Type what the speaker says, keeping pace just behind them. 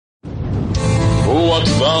Who art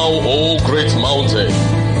thou, O great mountain?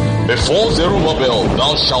 Before Zerubbabel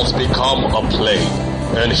thou shalt become a plain,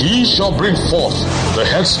 and he shall bring forth the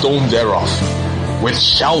headstone thereof, with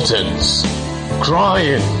shoutings,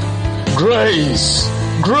 crying, Grace,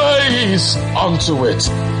 grace unto it.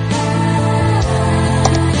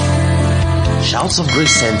 Shouts of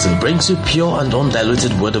Grace Center brings you pure and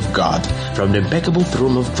undiluted word of God from the impeccable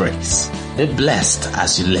throne of grace. Be blessed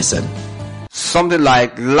as you listen. Something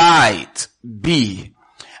like light be.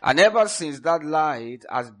 And ever since that light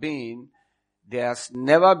has been, there's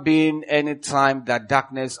never been any time that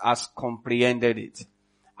darkness has comprehended it.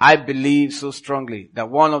 I believe so strongly that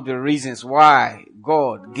one of the reasons why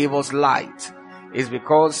God gave us light is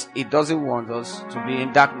because He doesn't want us to be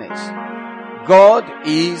in darkness. God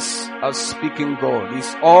is a speaking God.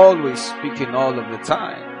 He's always speaking all of the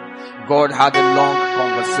time. God had a long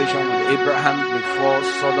conversation with Abraham before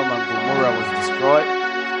Sodom and Gomorrah was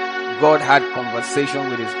destroyed. God had conversation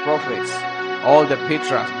with His prophets. All the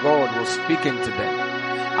patriarchs, God was speaking to them.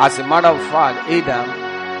 As a matter of fact, Adam,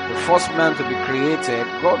 the first man to be created,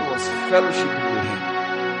 God was fellowshipping with him.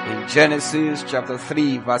 In Genesis chapter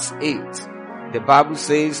 3 verse 8, the Bible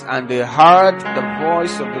says, and they heard the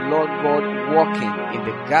voice of the Lord God walking in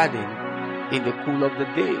the garden in the cool of the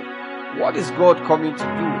day. What is God coming to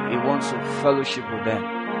do? He wants to fellowship with them.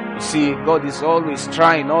 You see, God is always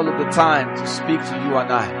trying all of the time to speak to you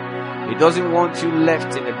and I. He doesn't want you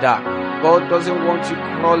left in the dark. God doesn't want you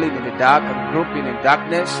crawling in the dark and groping in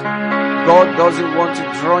darkness. God doesn't want you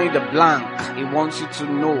drawing the blank. He wants you to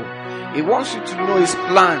know. He wants you to know His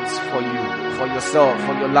plans for you, for yourself,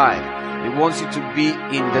 for your life. He wants you to be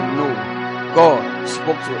in the know. God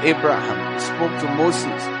spoke to Abraham, spoke to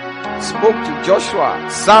Moses, spoke to Joshua,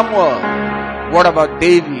 Samuel. What about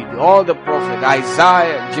David, all the prophets,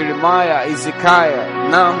 Isaiah, Jeremiah, Ezekiel,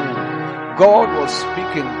 Nahum? God was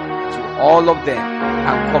speaking to all of them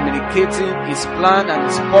and communicating His plan and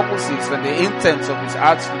His purposes and the intents of His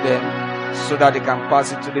heart to them so that they can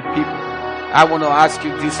pass it to the people. I want to ask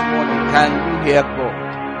you this morning, can you hear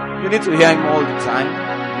God? You need to hear Him all the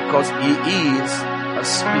time because He is a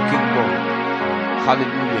speaking God.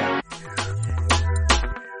 Hallelujah.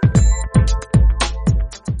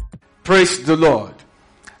 Praise the Lord.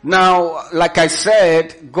 Now, like I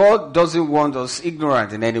said, God doesn't want us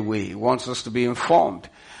ignorant in any way. He wants us to be informed.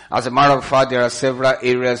 As a matter of fact, there are several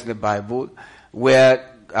areas in the Bible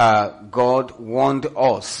where God warned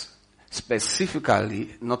us specifically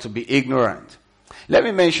not to be ignorant. Let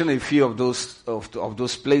me mention a few of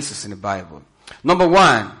those places in the Bible. Number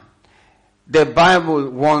one, the Bible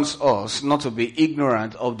wants us not to be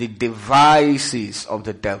ignorant of the devices of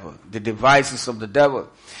the devil. The devices of the devil.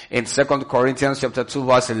 In 2 Corinthians chapter 2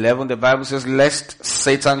 verse 11, the Bible says, lest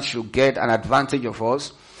Satan should get an advantage of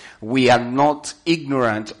us, we are not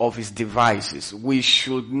ignorant of his devices. We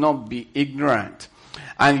should not be ignorant.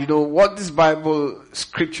 And you know what this Bible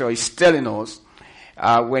scripture is telling us,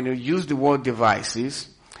 when you use the word devices,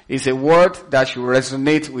 is a word that should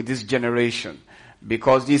resonate with this generation.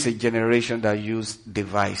 Because this is a generation that use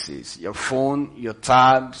devices. Your phone, your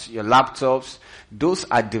tabs, your laptops, those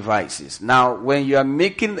are devices. Now, when you are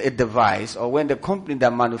making a device, or when the company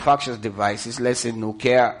that manufactures devices, let's say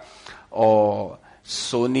Nokia or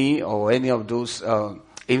Sony or any of those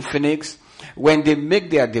Infinix, when they make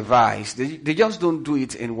their device, they just don't do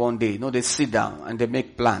it in one day. No, they sit down and they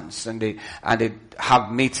make plans and they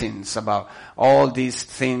have meetings about all these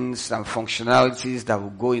things and functionalities that will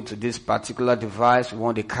go into this particular device. We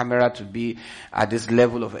want the camera to be at this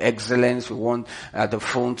level of excellence. We want the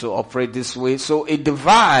phone to operate this way. So a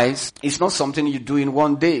device is not something you do in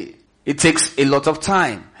one day. It takes a lot of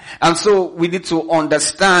time. And so we need to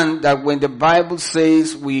understand that when the Bible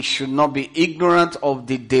says we should not be ignorant of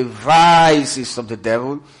the devices of the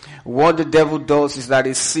devil, what the devil does is that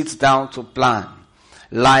he sits down to plan.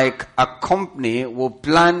 Like a company will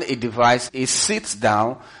plan a device, he sits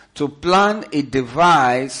down to plan a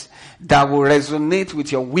device that will resonate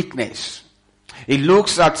with your weakness. He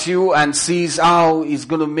looks at you and sees how it's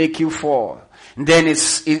going to make you fall. Then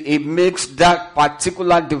it makes that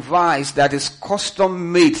particular device that is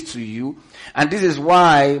custom made to you. And this is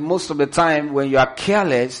why most of the time when you are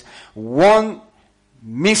careless, one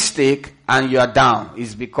mistake and you are down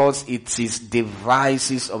is because it is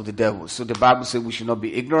devices of the devil. So the Bible says we should not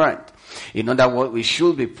be ignorant. In other words, we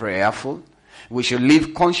should be prayerful. We should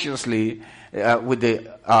live consciously with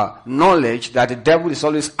the knowledge that the devil is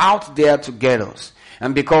always out there to get us.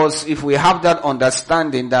 And because if we have that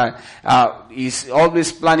understanding that he's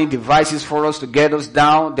always planning devices for us to get us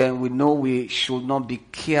down, then we know we should not be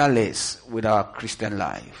careless with our Christian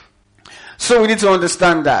life. So we need to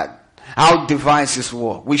understand that. how devices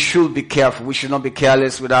work. We should be careful. We should not be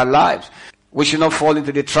careless with our lives. We should not fall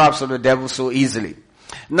into the traps of the devil so easily.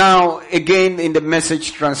 Now, again, in the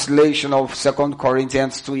Message translation of 2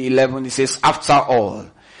 Corinthians 2:11, it says, after all,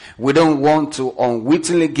 we don't want to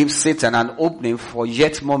unwittingly give Satan an opening for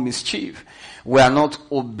yet more mischief. We are not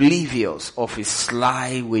oblivious of his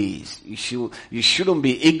sly ways. You shouldn't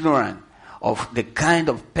be ignorant of the kind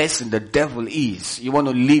of person the devil is. You want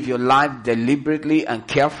to live your life deliberately and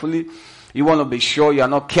carefully. You want to be sure you are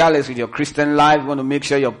not careless with your Christian life. You want to make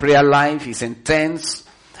sure your prayer life is intense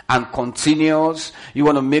and continuous. You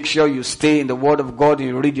want to make sure you stay in the Word of God and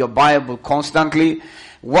you read your Bible constantly.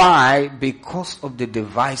 Why? Because of the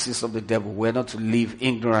devices of the devil. We're not to live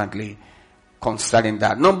ignorantly concerning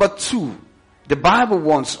that. Number 2, the Bible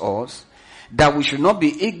warns us that we should not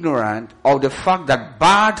be ignorant of the fact that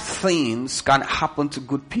bad things can happen to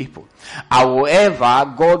good people.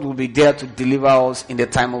 However, God will be there to deliver us in the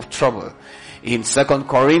time of trouble. In 2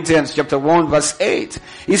 Corinthians chapter 1 verse 8,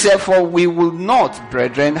 he said, for we will not,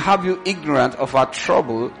 brethren, have you ignorant of our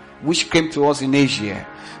trouble which came to us in Asia,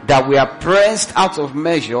 that we are pressed out of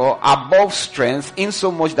measure above strength,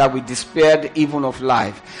 insomuch that we despaired even of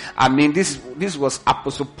life. I mean, this was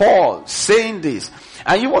Apostle Paul saying this.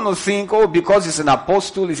 And you want to think, oh, because he's an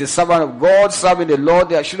apostle, he's a servant of God, serving the Lord,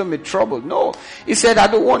 there shouldn't be trouble. No. He said, I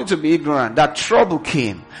don't want you to be ignorant that trouble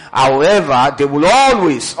came. However, they will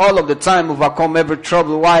always, all of the time, overcome every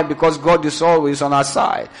trouble. Why? Because God is always on our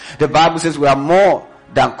side. The Bible says we are more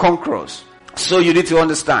than conquerors. So you need to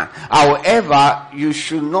understand. However, you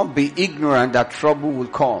should not be ignorant that trouble will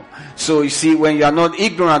come. So you see, when you are not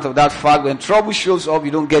ignorant of that fact, when trouble shows up,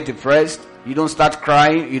 you don't get depressed. You don't start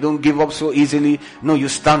crying. You don't give up so easily. No, you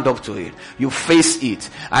stand up to it. You face it.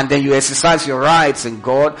 And then you exercise your rights in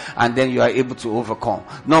God. And then you are able to overcome.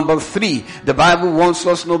 Number 3, the Bible wants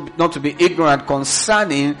us not to be ignorant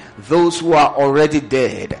concerning those who are already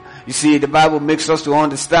dead. You see, the Bible makes us to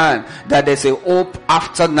understand that there's a hope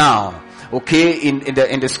after now. Okay, in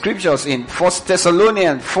the scriptures in 1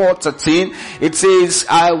 Thessalonians 4:13, it says,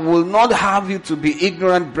 I will not have you to be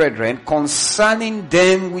ignorant, brethren, concerning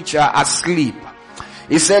them which are asleep.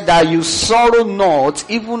 He said that you sorrow not,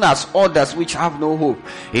 even as others which have no hope.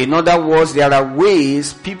 In other words, there are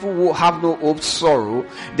ways people who have no hope sorrow.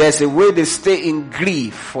 There's a way they stay in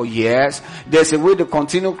grief for years. There's a way they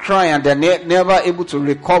continue crying and they're never able to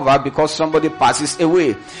recover because somebody passes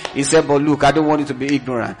away. He said, but look, I don't want you to be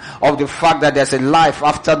ignorant of the fact that there's a life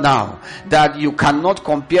after now. That you cannot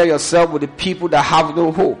compare yourself with the people that have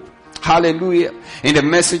no hope. Hallelujah. In the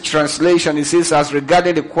Message translation, it says, as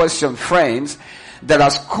regarding the question, friends, that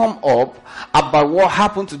has come up about what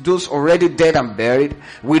happened to those already dead and buried,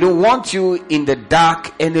 we don't want you in the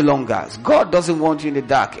dark any longer. God doesn't want you in the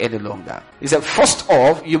dark any longer. He said, first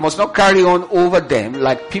off, you must not carry on over them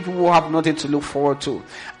like people who have nothing to look forward to,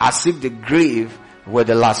 as if the grave were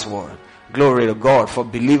the last word. Glory to God. For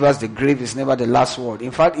believers, the grave is never the last word.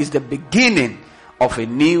 In fact, it's the beginning of a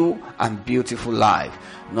new and beautiful life.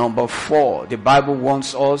 Number 4, the Bible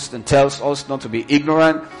wants us and tells us not to be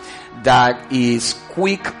ignorant that he is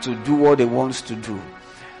quick to do what he wants to do.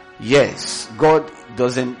 Yes, God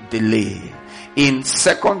doesn't delay. In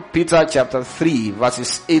 2 Peter chapter 3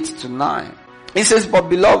 verses 8 to 9, it says, but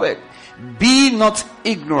beloved, be not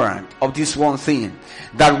ignorant of this one thing,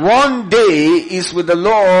 that one day is with the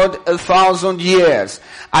Lord 1,000 years,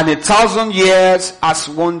 and 1,000 years as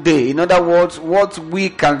one day. In other words, what we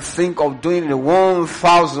can think of doing in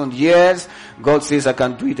 1,000 years, God says I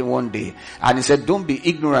can do it in one day. And he said, don't be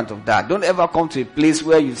ignorant of that. Don't ever come to a place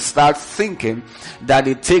where you start thinking that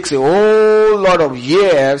it takes a whole lot of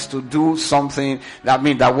years to do something that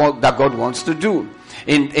God wants to do.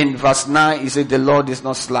 In verse 9, he said, the Lord is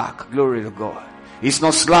not slack. Glory to God. He's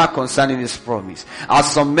not slack concerning his promise,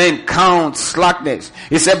 as some men count slackness.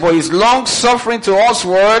 He said, but he's long suffering to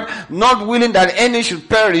usward, not willing that any should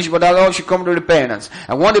perish, but that all should come to repentance.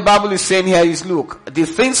 And what the Bible is saying here is, look, the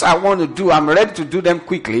things I want to do, I'm ready to do them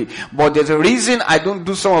quickly, but there's a reason I don't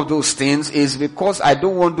do some of those things is because I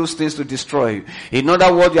don't want those things to destroy you. In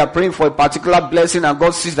other words, you are praying for a particular blessing and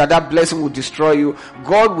God sees that that blessing will destroy you.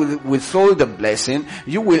 God will withhold the blessing.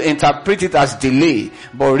 You will interpret it as delay,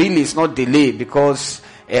 but really it's not delay because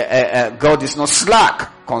God is not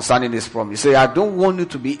slack concerning his promise. So I don't want you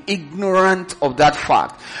to be ignorant of that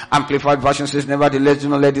fact. Amplified version says, nevertheless, do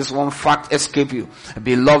not let this one fact escape you.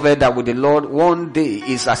 Beloved, that with the Lord one day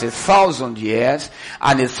is as 1,000 years,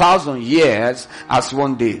 and 1,000 years as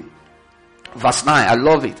one day. Verse 9, I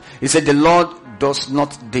love it. He said, the Lord does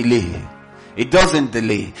not delay. It doesn't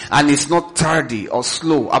delay, and it's not tardy or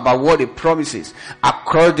slow about what it promises,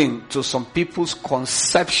 according to some people's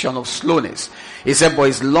conception of slowness. He said, but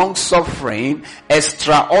it's long suffering,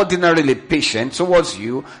 extraordinarily patient towards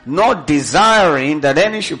you, not desiring that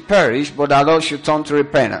any should perish, but that all should turn to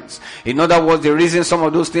repentance. In other words, the reason some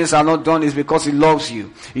of those things are not done is because he loves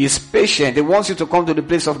you. He is patient. He wants you to come to the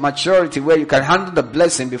place of maturity where you can handle the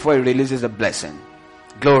blessing before he releases the blessing.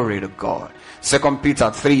 Glory to God. 2 Peter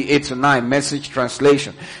 3:8-9, Message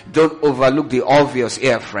translation. Don't overlook the obvious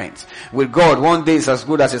here, friends. With God, one day is as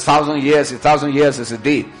good as 1,000 years. 1,000 years is a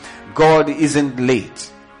day. God isn't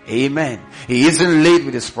late. Amen. He isn't late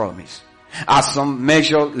with his promise. As some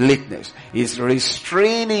measure lateness, he's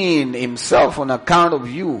restraining himself on account of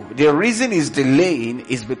you. The reason he's delaying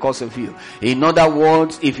is because of you. In other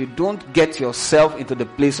words, if you don't get yourself into the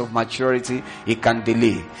place of maturity, he can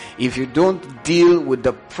delay. If you don't deal with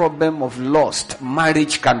the problem of lust,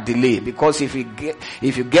 marriage can delay, because if you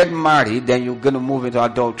get married, then you're going to move into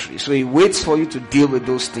adultery. So he waits for you to deal with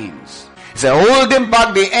those things. He said, holding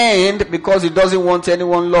back the end because he doesn't want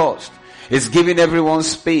anyone lost. It's giving everyone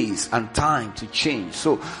space and time to change.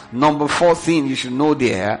 So, number 4 thing you should know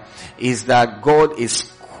there is that God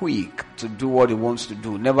is quick to do what he wants to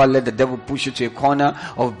do. Never let the devil push you to a corner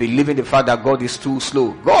of believing the fact that God is too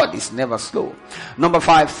slow. God is never slow. Number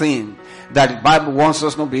 5 thing that the Bible wants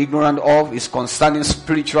us not to be ignorant of is concerning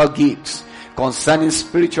spiritual gifts. Concerning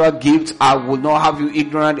spiritual gifts, I will not have you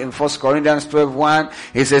ignorant. In 1 Corinthians 12:1,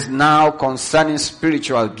 it says, now concerning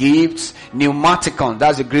spiritual gifts, pneumaticon,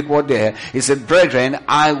 that's the Greek word there. It said, brethren,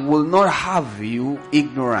 I will not have you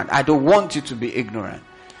ignorant. I don't want you to be ignorant.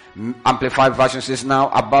 Amplified version says now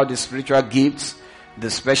about the spiritual gifts, the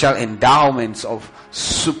special endowments of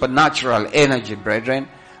supernatural energy, brethren,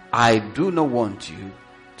 I do not want you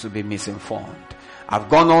to be misinformed. I've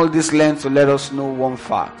gone all this length to let us know one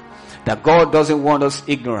fact. That God doesn't want us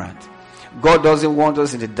ignorant. God doesn't want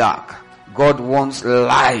us in the dark. God wants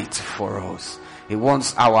light for us. He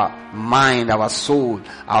wants our mind, our soul,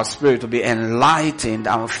 our spirit to be enlightened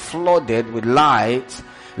and flooded with light,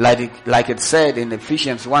 like it said in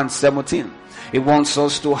Ephesians 1:17. He wants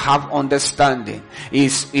us to have understanding.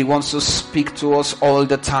 He wants to speak to us all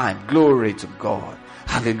the time. Glory to God.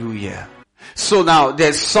 Hallelujah. So now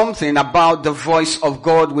there's something about the voice of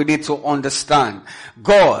God we need to understand.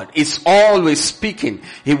 God is always speaking.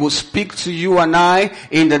 He will speak to you and I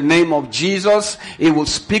in the name of Jesus. He will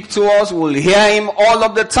speak to us. We'll hear him all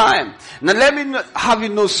of the time. Now let me have you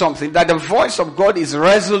know something, that the voice of God is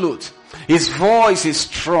resolute. His voice is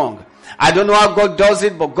strong. I don't know how God does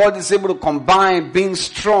it, but God is able to combine being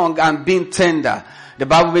strong and being tender. The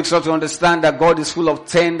Bible makes us to understand that God is full of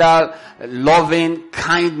tender, loving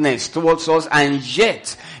kindness towards us, and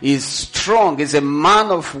yet is strong. He's a man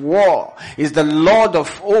of war. He's the Lord of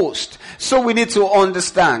hosts. So we need to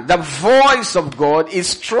understand the voice of God is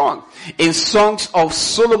strong. In Songs of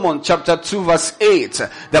Solomon chapter 2 verse 8,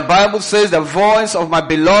 the Bible says, the voice of my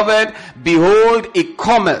beloved, behold, it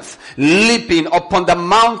cometh, leaping upon the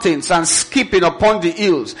mountains and skipping upon the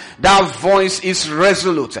hills. That voice is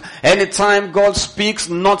resolute. Anytime God speaks,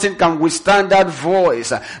 nothing can withstand that voice.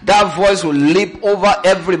 That voice will leap over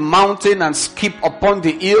every mountain and skip upon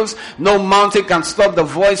the hills. No mountain can stop the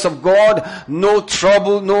voice of God. No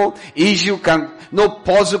trouble, no issue no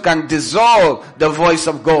puzzle can dissolve the voice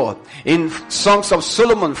of God. In Songs of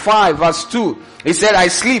Solomon 5 verse 2, he said, I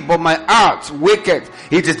sleep, but my heart waketh.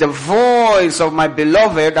 It is the voice of my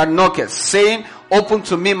beloved that knocketh, saying, open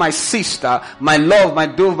to me, my sister, my love, my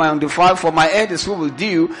dove, my undefiled, for my head is full with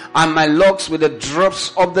dew, and my locks with the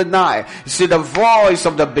drops of the night. You see, the voice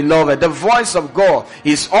of the beloved, the voice of God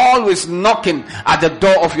is always knocking at the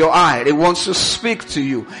door of your heart. He wants to speak to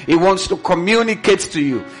you. He wants to communicate to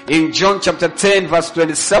you. In John chapter 10 verse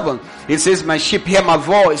 27, it says, my sheep hear my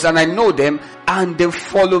voice, and I know them, and they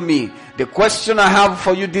follow me. The question I have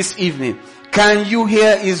for you this evening, can you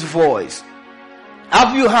hear his voice?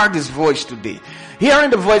 Have you heard his voice today?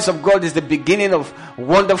 Hearing the voice of God is the beginning of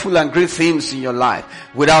wonderful and great things in your life.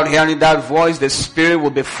 Without hearing that voice, the spirit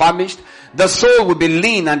will be famished, the soul will be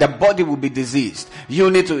lean, and the body will be diseased. You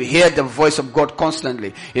need to hear the voice of God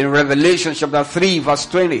constantly. In Revelation chapter 3 verse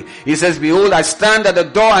 20, he says, behold, I stand at the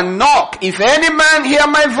door and knock. If any man hear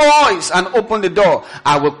my voice and open the door,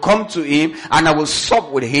 I will come to him and I will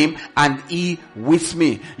sup with him and he with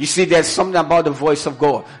me. You see, there's something about the voice of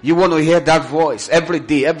God. You want to hear that voice every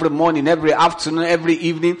day, every morning, every afternoon, every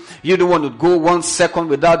evening. You don't want to go 1 second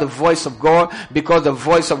without the voice of God, because the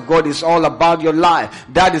voice of God is all about your life.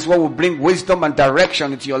 That is what will bring wisdom and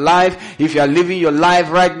direction into your life. If you are living your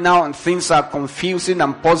life right now and things are confusing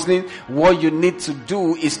and puzzling, what you need to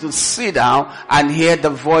do is to sit down and hear the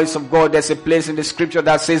voice of God. There's a place in the scripture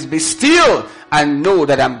that says, be still and know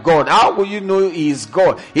that I'm God. How will you know He is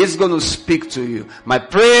God? He's going to speak to you. My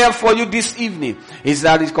prayer for you this evening is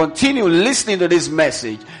that you continue listening to this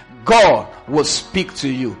message. God will speak to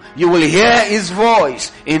you. You will hear His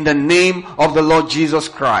voice in the name of the Lord Jesus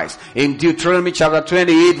Christ. In Deuteronomy chapter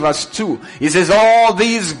 28 verse 2, He says, all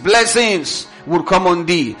these blessings will come on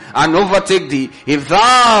thee and overtake thee if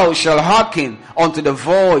thou shalt hearken unto the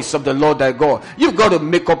voice of the Lord thy God. You've got to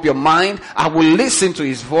make up your mind. I will listen to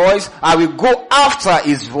His voice. I will go after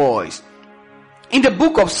His voice. In the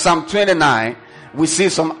book of Psalm 29, we see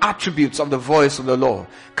some attributes of the voice of the Lord.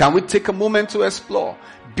 Can we take a moment to explore?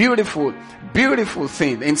 Beautiful, beautiful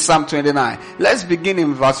thing in Psalm 29. Let's begin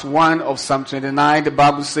in verse 1 of Psalm 29. The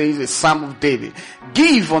Bible says, a Psalm of David.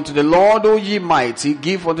 Give unto the Lord, O ye mighty,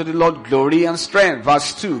 give unto the Lord glory and strength.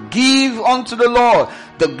 Verse 2. Give unto the Lord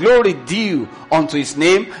the glory due unto His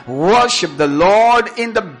name. Worship the Lord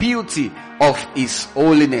in the beauty of His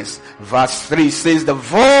holiness. Verse 3 says, the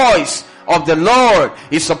voice of the Lord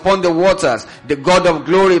is upon the waters. The God of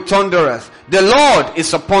glory thundereth. The Lord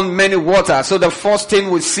is upon many waters. So the first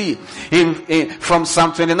thing we see from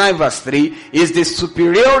Psalm 29 verse 3 is the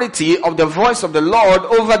superiority of the voice of the Lord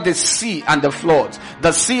over the sea and the flood.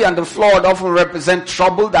 The sea and the flood often represent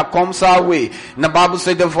trouble that comes our way. And the Bible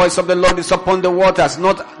says the voice of the Lord is upon the waters,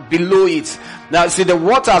 not below it. Now see, the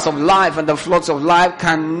waters of life and the floods of life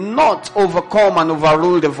cannot overcome and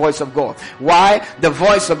overrule the voice of God. Why? The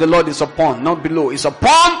voice of the Lord is upon, not below. It's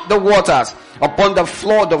upon the waters, upon the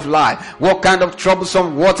flood of life. What kind of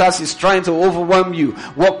troublesome waters is trying to overwhelm you?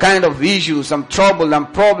 What kind of issues and trouble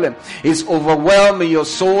and problem is overwhelming your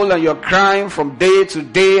soul, and you're crying from day to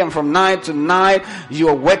day and from night to night?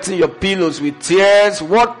 You're wetting your pillows with tears.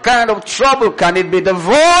 What kind of trouble can it be? The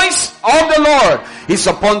voice of the Lord is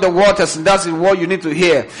upon the waters, and that's what you need to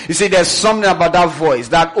hear. You see, there's something about that voice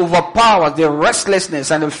that overpowers the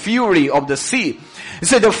restlessness and the fury of the sea. You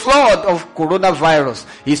see, the flood of coronavirus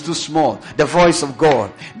is too small. The voice of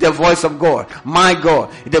God, my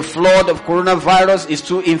God, the flood of coronavirus is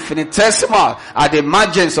too infinitesimal at the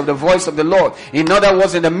emergence of the voice of the Lord. In other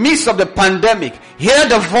words, in the midst of the pandemic, hear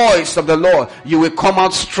the voice of the Lord. You will come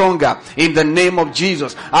out stronger in the name of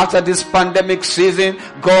Jesus. After this pandemic season,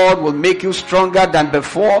 God will make you stronger than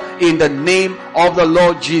before in the name of the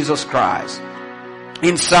Lord Jesus Christ.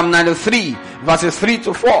 In Psalm 93, verses 3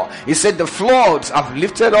 to 4, he said, the floods have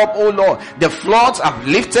lifted up, O Lord. The floods have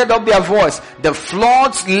lifted up their voice. The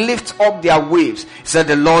floods lift up their waves. He said,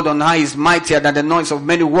 the Lord on high is mightier than the noise of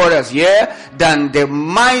many waters, yea, than the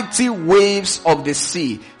mighty waves of the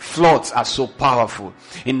sea. Floods are so powerful.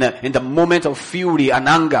 In the moment of fury and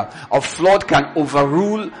anger, a flood can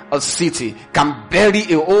overrule a city, can bury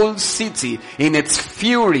a whole city in its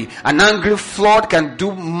fury. An angry flood can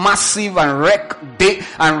do massive and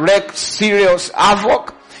wreak serious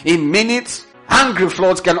havoc in minutes. Angry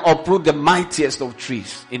floods can uproot the mightiest of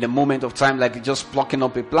trees in a moment of time, like just plucking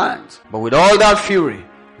up a plant. But with all that fury,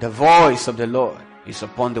 the voice of the Lord is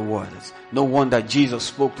upon the waters. No wonder Jesus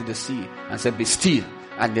spoke to the sea and said, be still.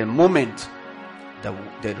 And the moment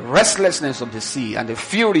the restlessness of the sea and the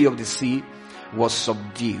fury of the sea was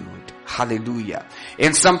subdued. Hallelujah.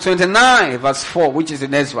 In Psalm 29 verse 4, which is the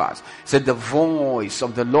next verse, said the voice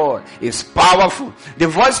of the Lord is powerful. The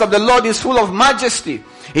voice of the Lord is full of majesty.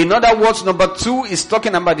 In other words, number 2 is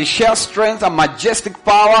talking about the sheer strength and majestic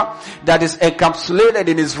power that is encapsulated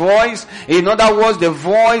in His voice. In other words, the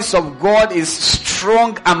voice of God is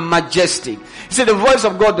strong and majestic. You see, the voice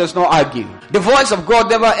of God does not argue. The voice of God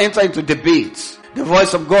never enters into debates. The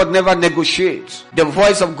voice of God never negotiates. The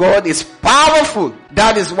voice of God is powerful.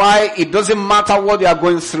 That is why it doesn't matter what you are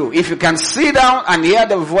going through. If you can sit down and hear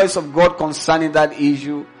the voice of God concerning that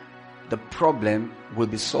issue, the problem will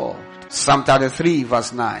be solved. Psalm 33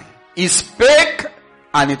 verse 9. He spake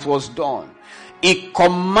and it was done. He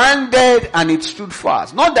commanded and it stood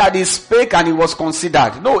fast. Not that he spake and it was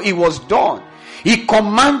considered. No, it was done. He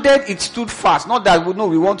commanded, it stood fast. Not that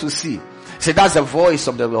we want to see. Say, that's the voice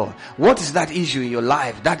of the Lord. What is that issue in your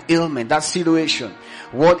life? That ailment, that situation?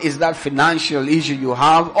 What is that financial issue you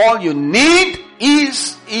have? All you need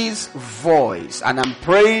is His voice. And I'm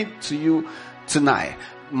praying to you tonight.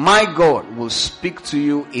 My God will speak to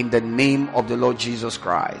you in the name of the Lord Jesus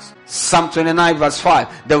Christ. Psalm 29 verse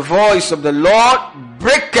 5. The voice of the Lord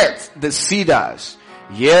breaketh the cedars.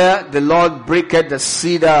 Yeah, the Lord breaketh the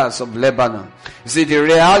cedars of Lebanon. You see, the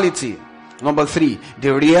reality. Number 3,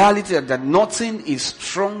 the reality that nothing is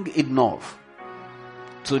strong enough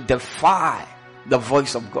to defy the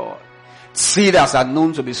voice of God. Cedars are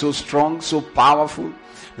known to be so strong, so powerful,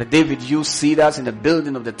 that David used cedars in the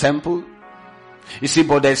building of the temple. You see,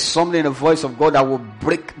 but there's something in the voice of God that will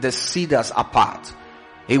break the cedars apart.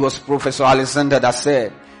 It was Professor Alexander that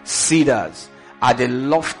said, cedars are the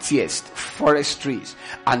loftiest forest trees,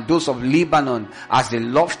 and those of Lebanon as the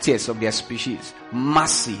loftiest of their species.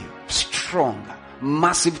 Massive, strong,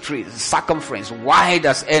 massive trees, circumference, wide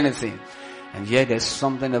as anything. And yet there's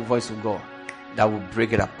something in the voice of God that will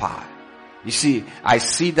break it apart. You see, I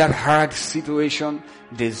see that hard situation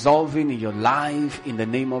dissolving in your life in the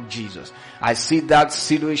name of Jesus. I see that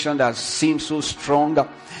situation that seems so strong,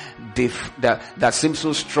 that seems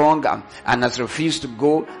so strong and has refused to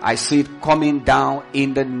go. I see it coming down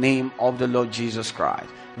in the name of the Lord Jesus Christ.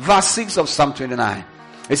 Verse 6 of Psalm 29.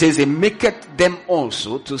 It says, He maketh them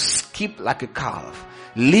also to skip like a calf,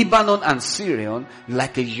 Lebanon and Syrian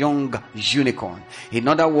like a young unicorn. In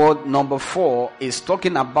other words, number 4 is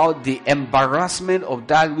talking about the embarrassment of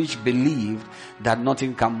that which believed that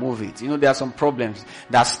nothing can move it. You know, there are some problems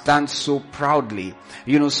that stand so proudly.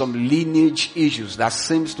 You know, some lineage issues that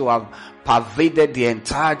seems to have pervaded the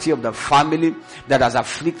entirety of the family, that has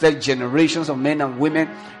afflicted generations of men and women.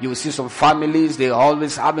 You will see some families, they are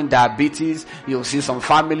always having diabetes. You will see some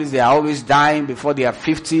families, they are always dying before they are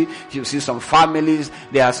 50. You will see some families,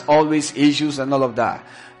 there's always issues and all of that.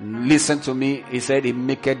 Listen to me. He said, He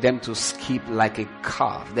maketh them to skip like a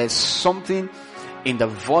calf. There's something in the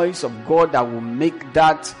voice of God that will make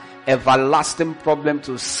that everlasting problem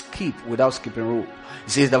to skip without skipping rope.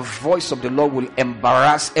 He says the voice of the Lord will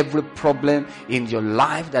embarrass every problem in your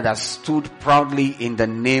life that has stood proudly in the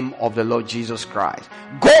name of the Lord Jesus Christ.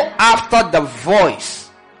 Go after the voice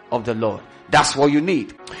of the Lord. That's what you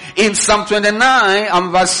need. In Psalm 29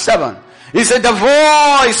 and verse 7, he said the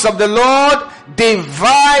voice of the Lord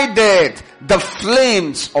divided the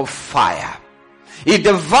flames of fire. He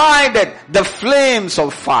divided the flames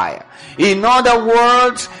of fire. In other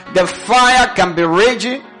words, the fire can be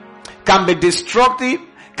raging, can be destructive,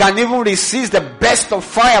 can even resist the best of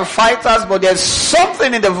firefighters, but there's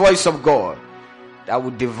something in the voice of God that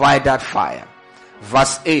will divide that fire.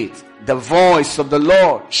 Verse 8, the voice of the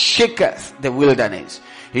Lord shaketh the wilderness.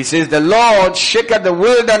 He says the Lord shaketh the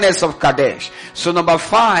wilderness of Kadesh. So number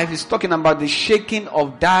 5 is talking about the shaking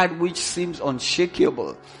of that which seems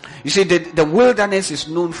unshakable. You see, the wilderness is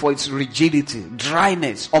known for its rigidity,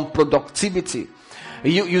 dryness, unproductivity.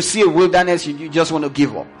 You see a wilderness, you just want to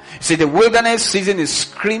give up. See, the wilderness season is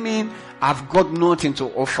screaming, I've got nothing to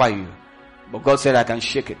offer you. But God said, I can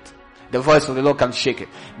shake it. The voice of the Lord can shake it.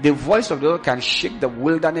 The voice of the Lord can shake the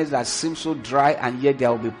wilderness that seems so dry, and yet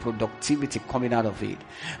there will be productivity coming out of it.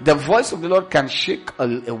 The voice of the Lord can shake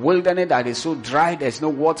a wilderness that is so dry, there's no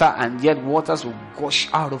water, and yet waters will gush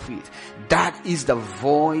out of it. That is the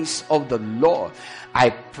voice of the Lord. I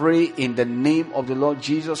pray in the name of the Lord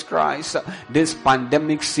Jesus Christ, this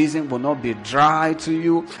pandemic season will not be dry to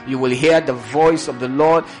you. You will hear the voice of the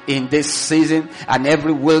Lord in this season, and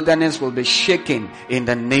every wilderness will be shaken in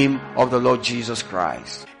the name of the Lord Jesus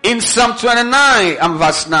Christ. In Psalm 29 and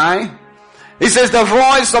verse 9, it says, the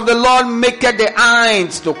voice of the Lord maketh the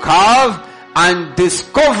hinds to calve, and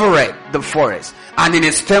discovereth the forest. And in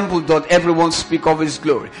his temple doth everyone speak of his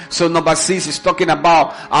glory. So number 6 is talking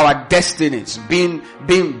about our destinies being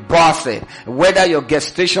birthed. Whether your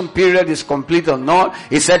gestation period is complete or not,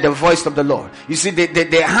 he said the voice of the Lord. You see,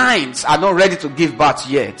 the hinds are not ready to give birth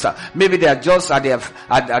yet. Maybe they are just I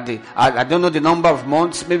don't know the number of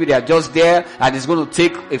months. Maybe they are just there, and it's going to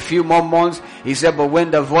take a few more months. He said, but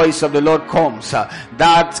when the voice of the Lord comes,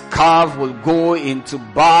 that calf will go into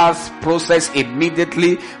birth process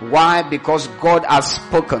immediately. Why? Because God has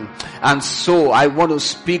spoken. And so I want to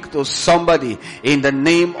speak to somebody in the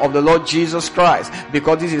name of the Lord Jesus Christ,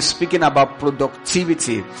 because this is speaking about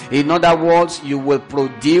productivity. In other words, you will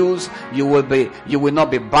produce, you will not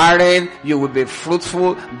be barren, you will be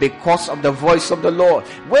fruitful because of the voice of the Lord.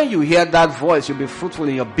 When you hear that voice, you'll be fruitful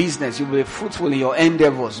in your business, you'll be fruitful in your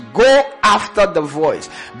endeavors. Go after the voice,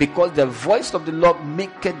 because the voice of the Lord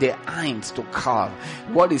maketh the hinds to calve.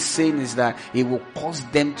 What he's saying is that it will cause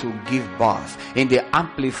them to give birth. In the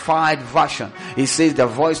Amplified Version, it says the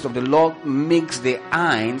voice of the Lord makes the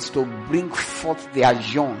hinds to bring forth their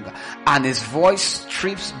young, and his voice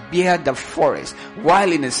strips bare the forest, while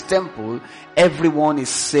in his temple everyone is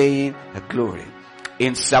saying a glory.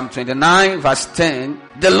 In Psalm 29 verse 10,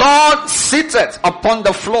 the Lord sitteth upon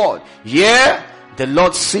the flood. Yea, the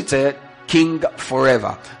Lord sitteth King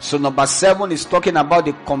forever. So number 7 is talking about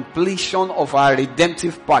the completion of our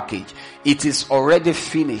redemptive package. It is already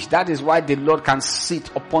finished. That is why the Lord can sit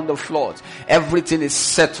upon the flood. Everything is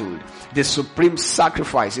settled. The supreme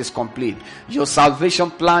sacrifice is complete. Your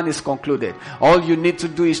salvation plan is concluded. All you need to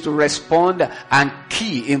do is to respond and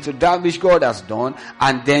key into that which God has done,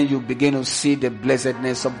 and then you begin to see the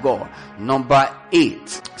blessedness of God. Number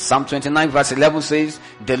 8, Psalm 29 verse 11 says,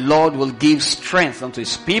 the Lord will give strength unto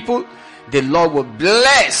his people. The Lord will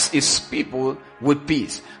bless his people with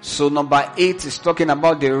peace. So number 8 is talking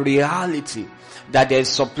about the reality that there is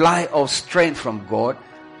supply of strength from God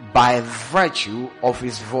by virtue of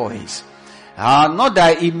his voice. Not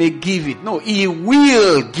that he may give it. No, he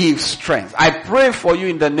will give strength. I pray for you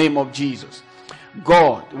in the name of Jesus.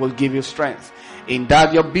 God will give you strength. In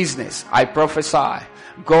that your business, I prophesy,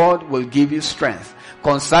 God will give you strength.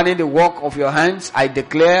 Concerning the work of your hands, I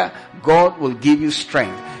declare God will give you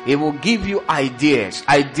strength. He will give you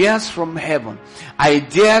ideas from heaven,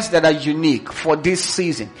 ideas that are unique for this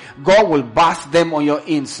season. God will bath them on your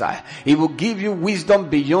inside. He will give you wisdom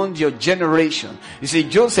beyond your generation. You see,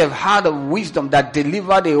 Joseph had a wisdom that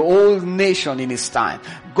delivered a whole nation in his time.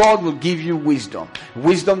 God will give you wisdom.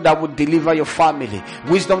 Wisdom that would deliver your family.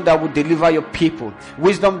 Wisdom that would deliver your people.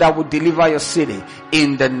 Wisdom that would deliver your city.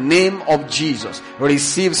 In the name of Jesus,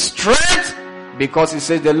 receive strength, because it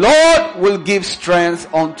says the Lord will give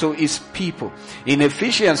strength unto his people. In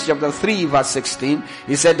Ephesians chapter 3 verse 16,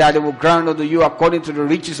 he said that he will grant unto you according to the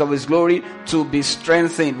riches of his glory to be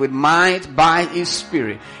strengthened with might by his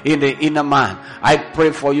spirit in the inner man. I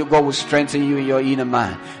pray for you, God will strengthen you in your inner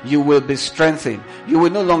man. You will be strengthened. You will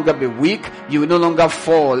no longer be weak. You will no longer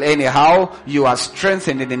fall anyhow. You are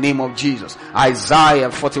strengthened in the name of Jesus. Isaiah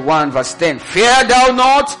 41 verse 10, fear thou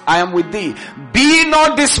not, I am with thee. Be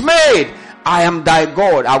not dismayed. I am thy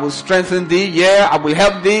God. I will strengthen thee. Yeah, I will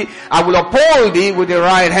help thee. I will uphold thee with the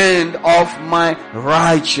right hand of my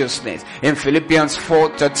righteousness. In Philippians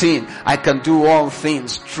 4:13, I can do all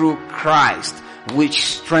things through Christ, which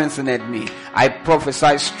strengthened me. I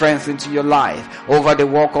prophesy strength into your life over the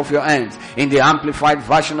work of your hands. In the amplified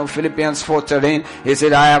version of Philippians 4:13, he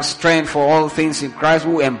said, I have strength for all things in Christ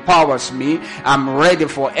who empowers me. I'm ready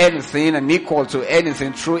for anything and equal to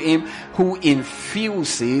anything through him who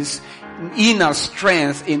infuses inner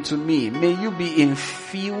strength into me. May you be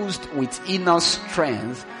infused with inner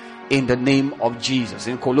strength in the name of Jesus.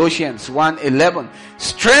 In Colossians 1:11,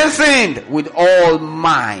 strengthened with all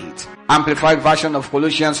might. Amplified version of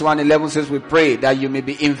Colossians 1:11 says, we pray that you may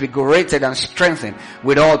be invigorated and strengthened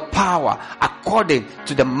with all power according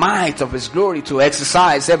to the might of his glory, to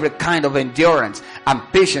exercise every kind of endurance and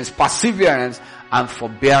patience, perseverance and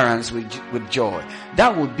forbearance with joy.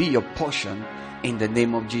 That would be your portion in the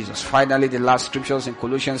name of Jesus. Finally, the last scriptures in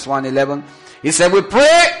Colossians 1:11, he said, we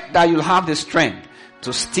pray that you'll have the strength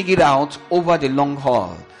to stick it out over the long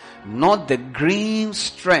haul. Not the green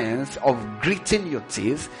strength of gritting your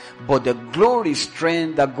teeth, but the glory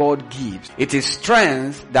strength that God gives. It is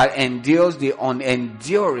strength that endures the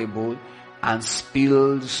unendurable and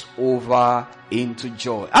spills over into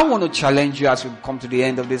joy. I want to challenge you as we come to the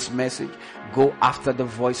end of this message. Go after the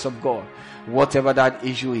voice of God. Whatever that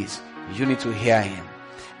issue is, you need to hear him.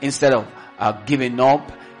 Instead of giving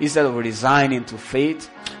up, instead of resigning to faith,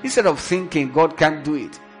 instead of thinking God can't do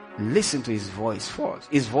it, listen to his voice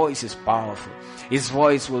first. His voice is powerful. His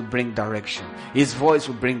voice will bring direction. His voice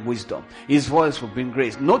will bring wisdom. His voice will bring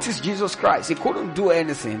grace. Notice Jesus Christ. He couldn't do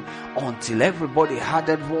anything until everybody had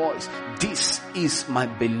that voice. This is my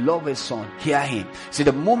beloved son. Hear him. See,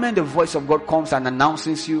 the moment the voice of God comes and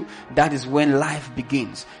announces you, that is when life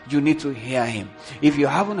begins. You need to hear him. If you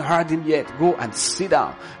haven't heard him yet, go and sit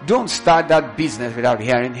down. Don't start that business without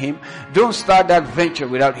hearing him. Don't start that venture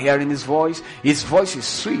without hearing his voice. His voice is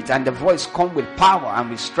sweet, and the voice comes with power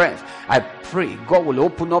and with strength. I pray God will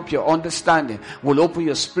open up your understanding, will open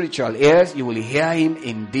your spiritual ears. You will hear him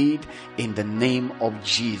indeed in the name of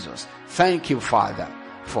Jesus. Thank you, Father,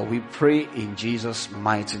 for we pray in Jesus'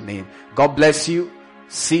 mighty name. God bless you.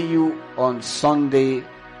 See you on Sunday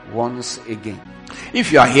once again.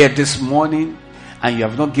 If you are here this morning and you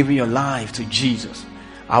have not given your life to Jesus,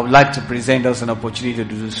 I would like to present us an opportunity to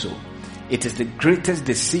do so. It is the greatest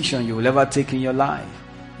decision you will ever take in your life.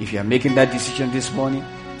 If you are making that decision this morning,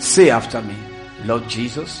 say after me, Lord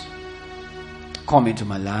Jesus, come into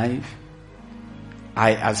my life.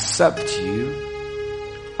 I accept you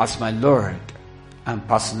as my Lord and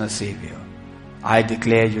personal Savior. I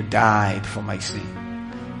declare you died for my sin.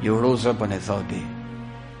 You rose up on the third day.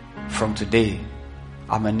 From today,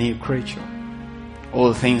 I'm a new creature.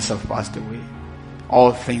 All things have passed away.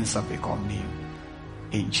 All things have become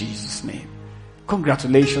new. In Jesus' name.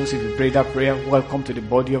 Congratulations if you prayed that prayer. Welcome to the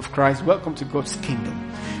body of Christ. Welcome to God's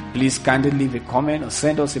kingdom. Please kindly leave a comment or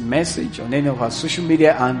send us a message on any of our social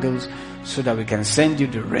media handles so that we can send you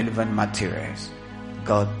the relevant materials.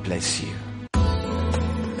 God bless you.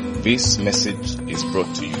 This message is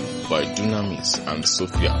brought to you by Dunamis and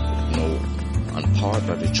Sophia Noah and powered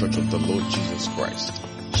by the Church of the Lord Jesus Christ,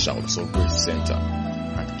 Shouts of Grace Center,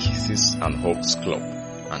 and Kisses and Hugs Club,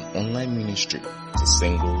 an online ministry to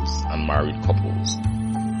singles and married couples.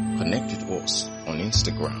 Connect with us on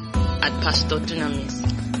Instagram at Pastor Dunamis,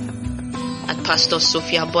 at Pastor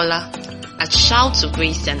Sophia Bola, at Shouts of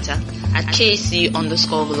Grace Center, at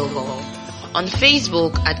KC_Global, on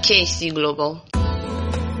Facebook at KC Global,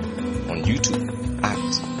 on YouTube at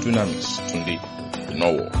Dunamis Tunde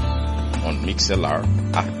Nowo, on MixLR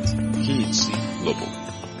at KHC Global.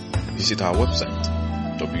 Visit our website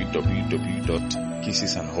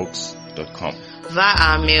www.kissesandhugs.com, via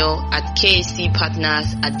our mail at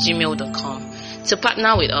kcpartners@gmail.com. To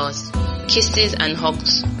partner with us,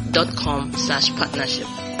 kissesandhugs.com/partnership.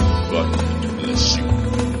 God bless you.